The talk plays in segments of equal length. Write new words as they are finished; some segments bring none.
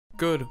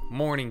Good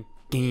morning,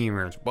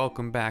 gamers.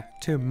 Welcome back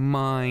to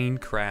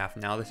Minecraft.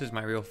 Now, this is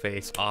my real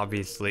face,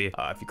 obviously.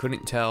 If you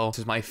couldn't tell, this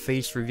is my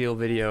face reveal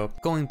video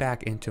going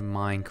back into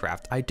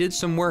Minecraft. I did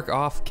some work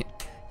off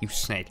you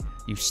snake.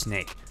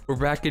 We're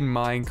back in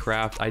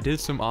Minecraft. I did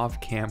some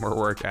off-camera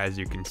work, as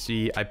you can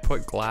see. I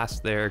put glass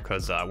there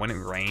because when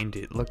it rained,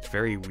 it looked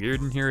very weird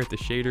in here with the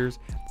shaders.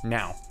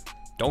 Now,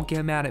 don't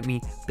get mad at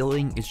me.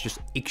 Building is just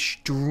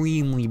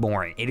extremely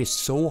boring. It is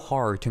so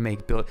hard to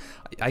make build.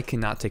 I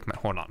cannot take my,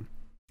 hold on.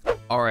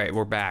 All right,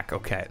 we're back.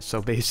 Okay,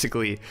 so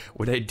basically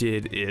what I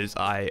did is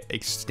I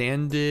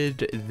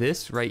extended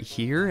this right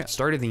here,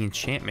 started the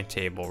enchantment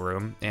table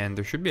room, and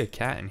there should be a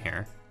cat in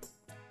here.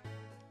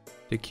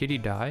 Did Kitty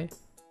die?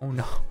 Oh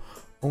no.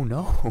 Oh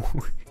no.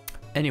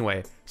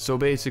 Anyway, so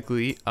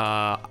basically,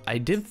 I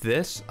did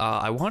this.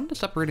 I wanted to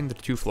separate into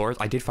 2 floors.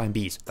 I did find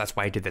bees. That's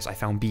why I did this. I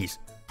found bees.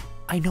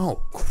 I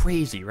know,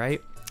 crazy, right?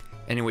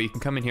 Anyway, you can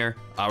come in here.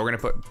 We're gonna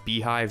put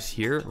beehives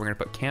here. We're gonna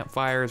put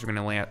campfires. We're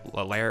gonna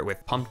layer it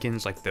with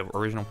pumpkins like the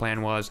original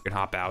plan was. You can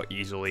hop out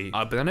easily.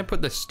 But then I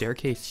put the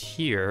staircase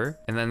here,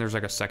 and then there's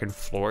like a 2nd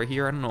floor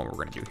here. I don't know what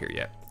we're gonna do here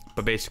yet.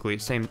 But basically,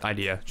 same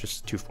idea,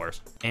 just 2 floors.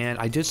 And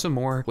I did some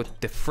more with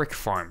the frick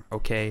farm,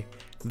 okay?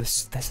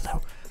 This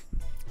little,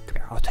 come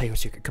here, I'll tell you a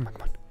secret. Come on.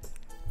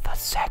 The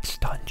sex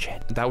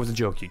dungeon. That was a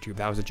joke, YouTube.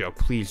 That was a joke.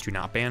 Please do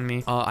not ban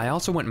me. I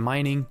also went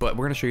mining, but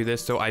we're gonna show you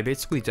this. So I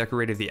basically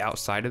decorated the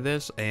outside of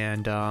this,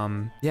 and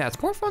yeah,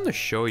 it's more fun to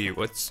show you.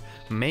 Let's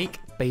make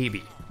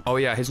baby. Oh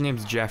yeah, his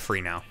name's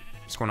Jeffrey now.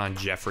 What's going on,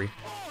 Jeffrey?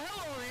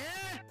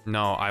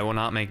 No, I will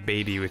not make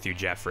baby with you,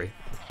 Jeffrey.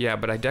 Yeah,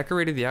 but I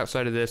decorated the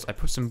outside of this. I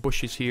put some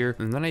bushes here,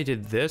 and then I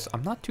did this.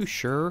 I'm not too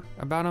sure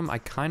about them. I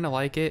kind of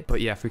like it,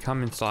 but yeah, if we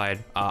come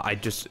inside, I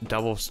just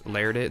double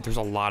layered it. There's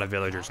a lot of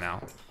villagers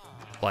now.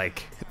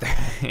 Like,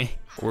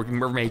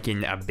 we're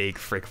making a big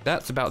frick.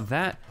 That's about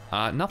that.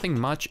 Nothing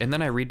much. And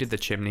then I redid the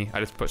chimney.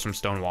 I just put some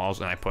stone walls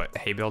and I put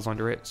hay bales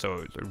under it so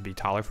it would be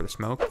taller for the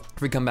smoke.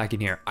 If we come back in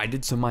here, I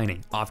did some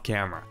mining off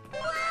camera.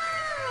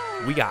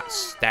 We got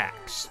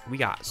stacks. We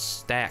got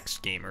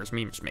stacks, gamers. Let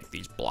me just make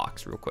these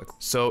blocks real quick.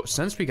 So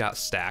since we got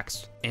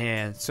stacks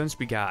and since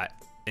we got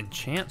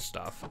enchant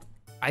stuff,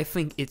 I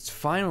think it's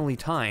finally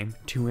time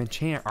to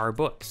enchant our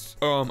books.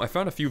 I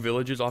found a few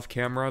villages off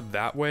camera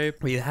that way.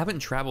 We haven't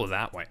traveled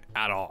that way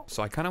at all.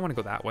 So I kind of want to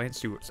go that way and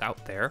see what's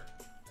out there.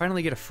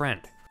 Finally get a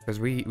friend. Because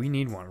we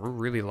need one. We're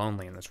really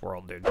lonely in this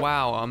world, dude.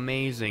 Wow,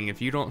 amazing.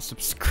 If you don't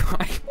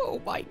subscribe,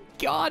 oh my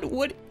God,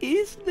 what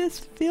is this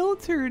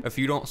filter? If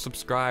you don't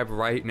subscribe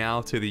right now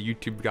to the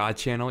YouTubeGod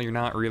channel, you're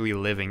not really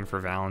living for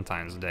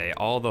Valentine's Day.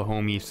 All the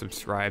homies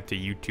subscribe to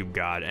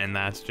YouTubeGod, and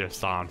that's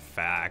just on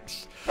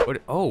facts.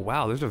 What? Oh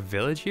wow, there's a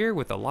village here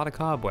with a lot of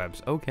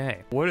cobwebs.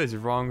 Okay, what is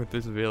wrong with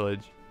this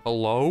village?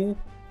 Hello?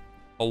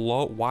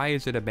 Hello? Why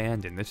is it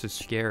abandoned? This is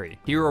scary.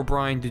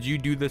 Herobrine, did you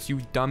do this,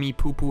 you dummy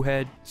poo-poo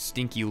head?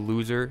 Stinky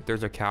loser.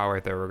 There's a cow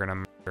right there we're gonna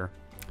murder.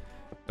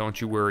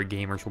 Don't you worry,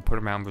 gamers. We'll put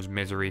him out of his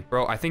misery.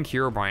 Bro, I think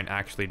Herobrine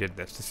actually did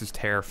this. This is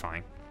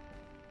terrifying.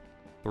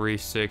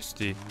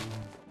 360.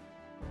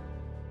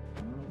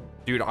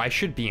 Dude, I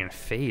should be in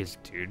phase,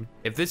 dude.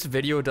 If this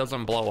video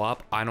doesn't blow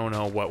up, I don't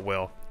know what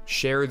will.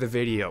 Share the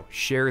video.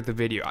 Share the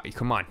video.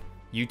 Come on.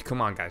 Come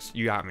on, guys.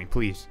 You got me,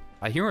 please.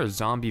 I hear a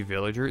zombie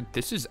villager.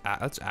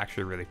 That's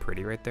actually really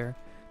pretty right there.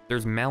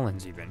 There's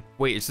melons even.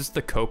 Wait, is this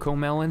the cocoa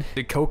melon?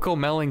 The cocoa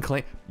melon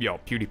claim. Yo,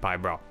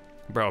 PewDiePie, bro.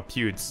 Bro,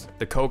 Pewds.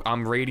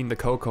 I'm raiding the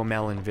cocoa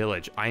melon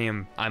village.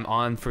 I'm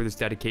on for this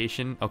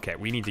dedication. Okay,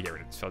 we need to get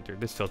rid of this filter.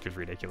 This filter's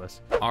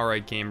ridiculous. All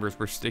right, gamers,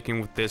 we're sticking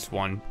with this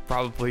one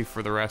probably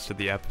for the rest of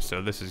the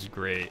episode. This is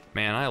great.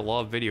 Man, I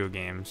love video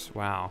games.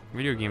 Wow,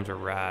 video games are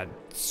rad.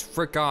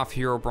 Frick off,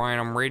 Herobrine.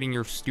 I'm raiding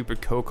your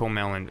stupid cocoa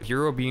melon.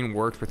 Hero being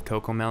worked with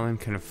cocoa melon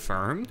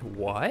confirmed?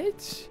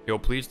 What? Yo,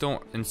 please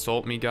don't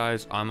insult me,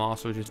 guys. I'm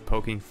also just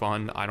poking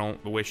fun. I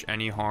don't wish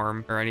any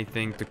harm or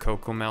anything to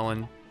cocoa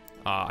melon.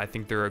 I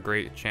think they're a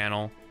great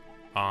channel.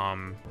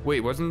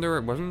 Wait, wasn't there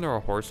a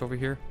horse over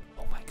here?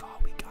 Oh my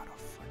God, we got a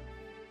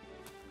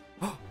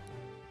friend.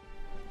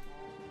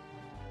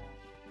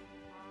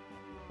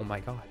 Oh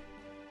my God.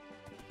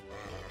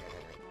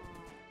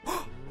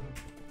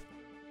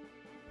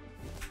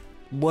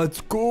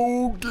 Let's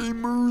go,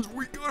 gamers.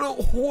 We got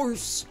a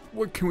horse.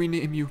 What can we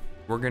name you?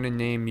 We're gonna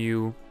name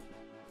you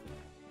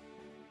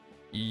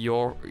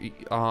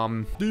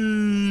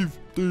Steve.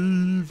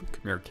 Come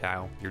here,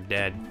 cow. You're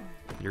dead.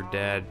 You're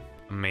dead.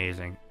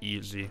 Amazing.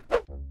 Easy.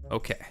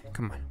 Okay,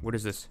 come on. What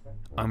is this?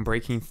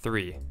 Unbreaking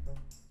 3.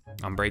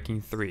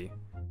 Unbreaking 3. I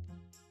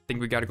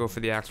think we gotta go for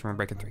the axe from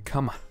Unbreaking 3.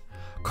 Come on.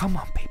 Come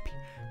on, baby.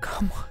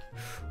 Come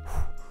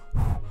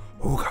on.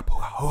 Ooga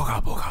booga,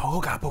 ooga booga,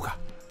 ooga booga.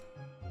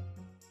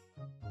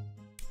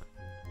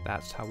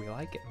 That's how we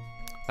like it.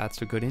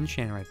 That's a good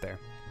enchant right there.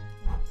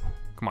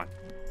 Come on.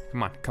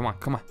 Come on. Come on.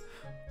 Come on.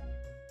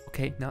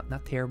 Okay,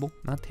 not terrible.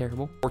 Not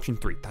terrible. Fortune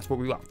 3. That's what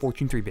we want.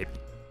 Fortune 3, baby.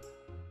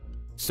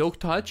 Silk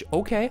touch,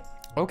 okay.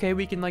 Okay,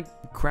 we can like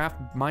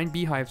mine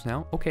beehives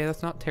now. Okay,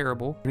 that's not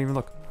terrible. I didn't even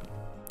look.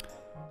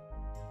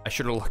 I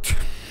should have looked.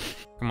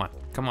 Come on,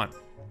 come on.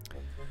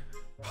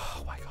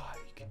 Oh my God.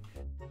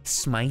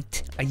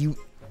 Smite? Are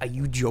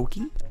you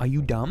joking? Are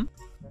you dumb?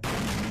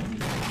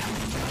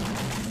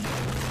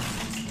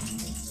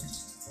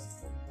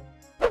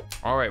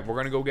 All right, we're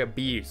gonna go get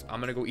bees.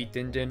 I'm gonna go eat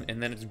din din,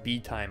 and then it's bee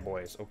time,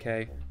 boys,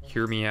 okay?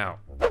 Hear me out.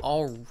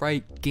 All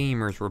right,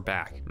 gamers, we're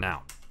back.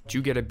 Now,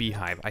 to get a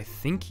beehive, I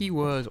think he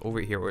was over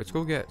here. Let's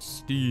go get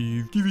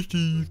Steve.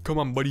 Steve, come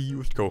on, buddy,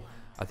 let's go.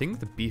 I think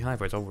the beehive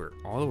was over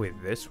all the way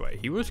this way.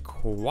 He was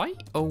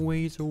quite a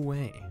ways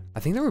away. I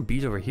think there were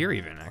bees over here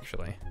even,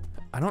 actually.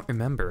 I don't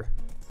remember.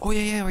 Oh,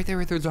 yeah, right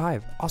there's a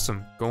hive.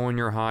 Awesome. Go in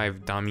your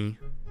hive, dummy.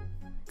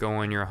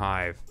 Go in your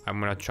hive. I'm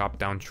gonna chop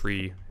down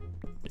tree.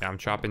 Yeah, I'm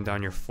chopping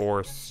down your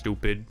forest,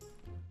 stupid.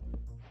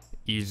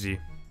 Easy.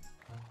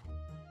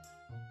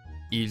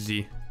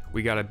 Easy.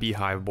 We got a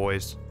beehive,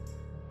 boys.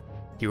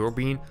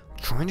 Herobrine, I'm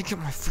trying to get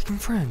my freaking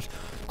friends.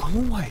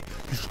 Come away.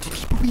 There's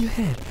people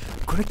ahead.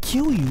 I'm gonna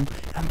kill you.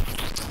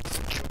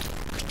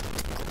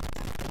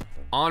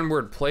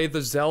 Onward, play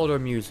the Zelda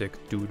music.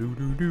 Do do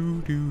do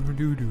do do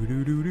do do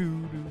do do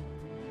do.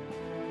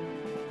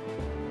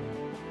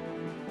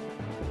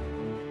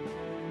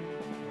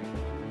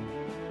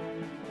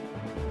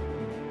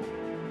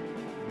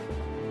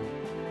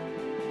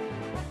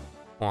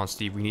 Hold on,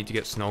 Steve, we need to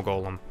get snow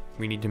golem.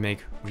 We need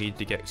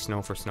to get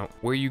snow for snow.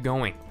 Where are you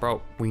going?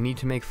 Bro, we need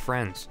to make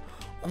friends.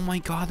 Oh my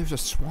god, there's a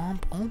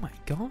swamp. Oh my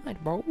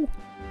god, bro.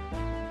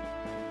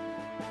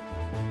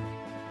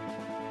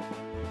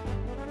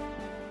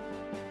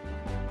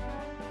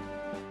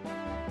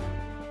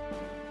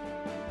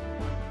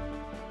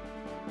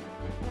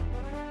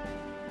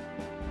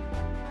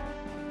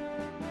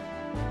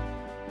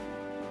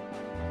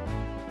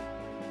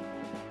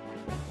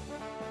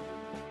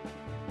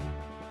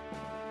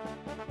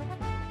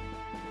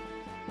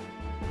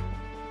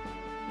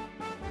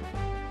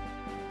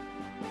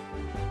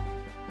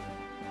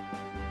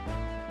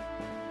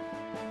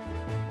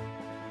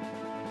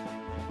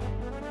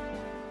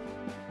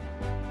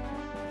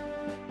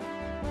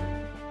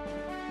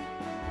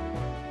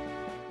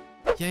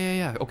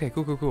 Yeah. Okay,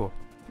 cool.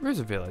 Where's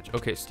a village?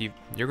 Okay, Steve,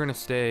 you're gonna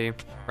stay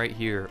right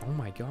here. Oh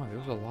my god,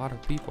 there's a lot of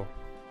people.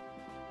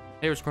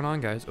 Hey, what's going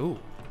on, guys? Oh.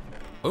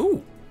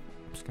 I'm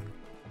just gonna...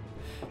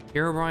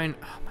 Herobrine,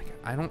 oh my god,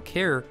 I don't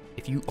care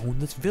if you own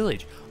this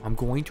village. I'm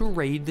going to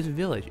raid this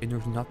village, and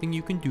there's nothing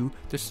you can do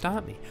to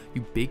stop me,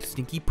 you big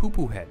stinky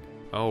poo-poo head.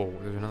 Oh,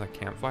 there's another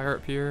campfire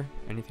up here.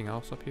 Anything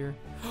else up here?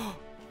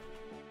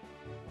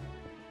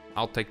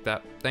 I'll take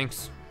that.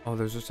 Thanks. Oh,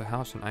 there's just a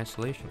house in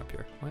isolation up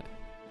here. What?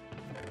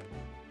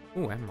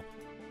 Oh, emerald.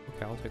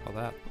 Okay, I'll take all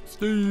that.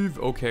 Steve!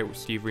 Okay,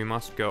 Steve, we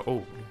must go.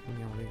 Oh,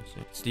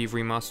 Steve,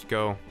 we must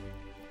go.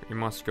 We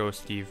must go,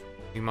 Steve.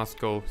 We must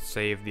go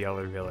save the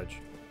other village.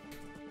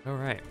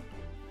 Alright.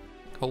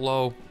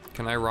 Hello.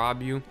 Can I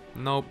rob you?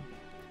 Nope.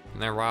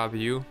 Can I rob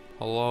you?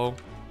 Hello?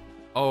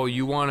 Oh,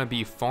 you want to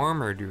be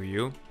farmer, do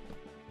you?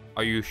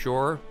 Are you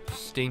sure?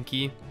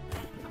 Stinky.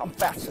 I'm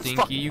fast Stinky, as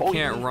fuck, you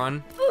can't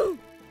run.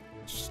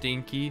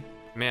 Stinky.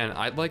 Man,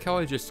 I'd like how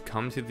I just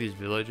come to these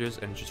villages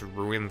and just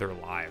ruin their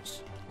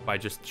lives by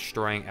just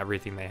destroying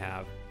everything they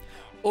have.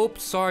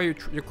 Oops, sorry,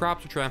 your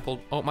crops are trampled.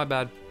 Oh, my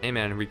bad. Hey,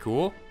 man, are we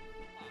cool?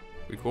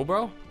 We cool,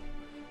 bro?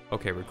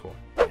 Okay, we're cool.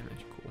 Damn it,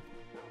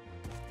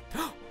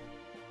 cool.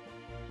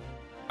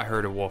 I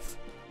heard a wolf.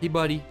 Hey,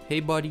 buddy. Hey,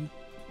 buddy.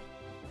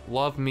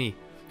 Love me.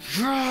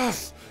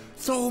 Yes!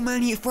 So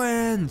many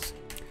friends!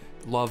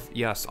 Love,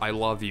 yes, I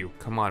love you.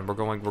 Come on, we're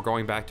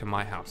going back to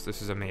my house.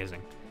 This is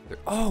amazing.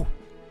 Oh!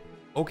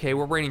 Okay,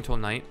 we're waiting till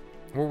night.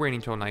 We're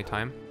waiting till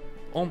nighttime.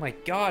 Oh my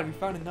god, we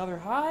found another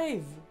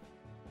hive!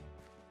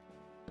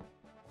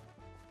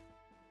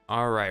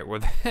 Alright, well,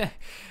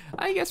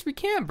 I guess we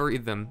can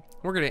breed them.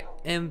 We're gonna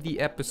end the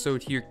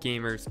episode here,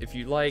 gamers. If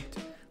you liked,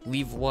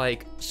 leave a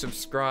like,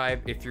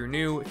 subscribe. If you're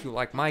new, if you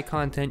like my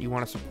content, you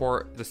want to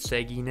support the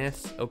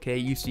sagginess, okay,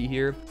 you see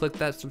here, click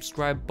that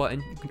subscribe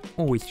button. You can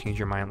always change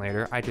your mind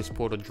later. I just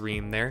pulled a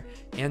dream there.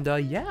 And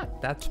yeah,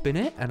 that's been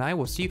it. And I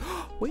will see you.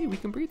 Wait, we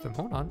can breed them.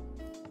 Hold on.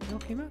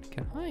 Okay,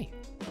 Mannequin, hi.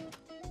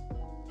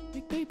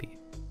 Make baby.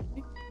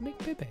 Make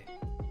baby.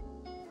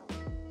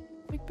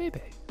 Make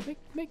baby.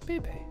 Make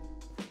baby.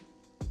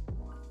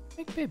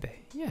 Make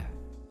baby, yeah.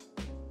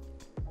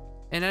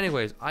 And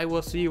anyways, I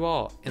will see you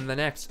all in the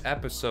next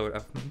episode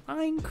of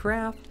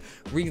Minecraft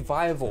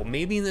Revival.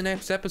 Maybe in the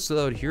next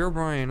episode,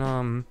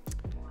 Herobrine,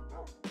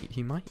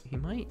 he might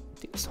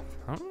do something.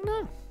 I don't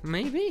know.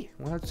 Maybe.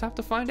 We'll just have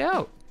to find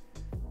out.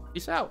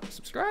 Peace out.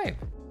 Subscribe.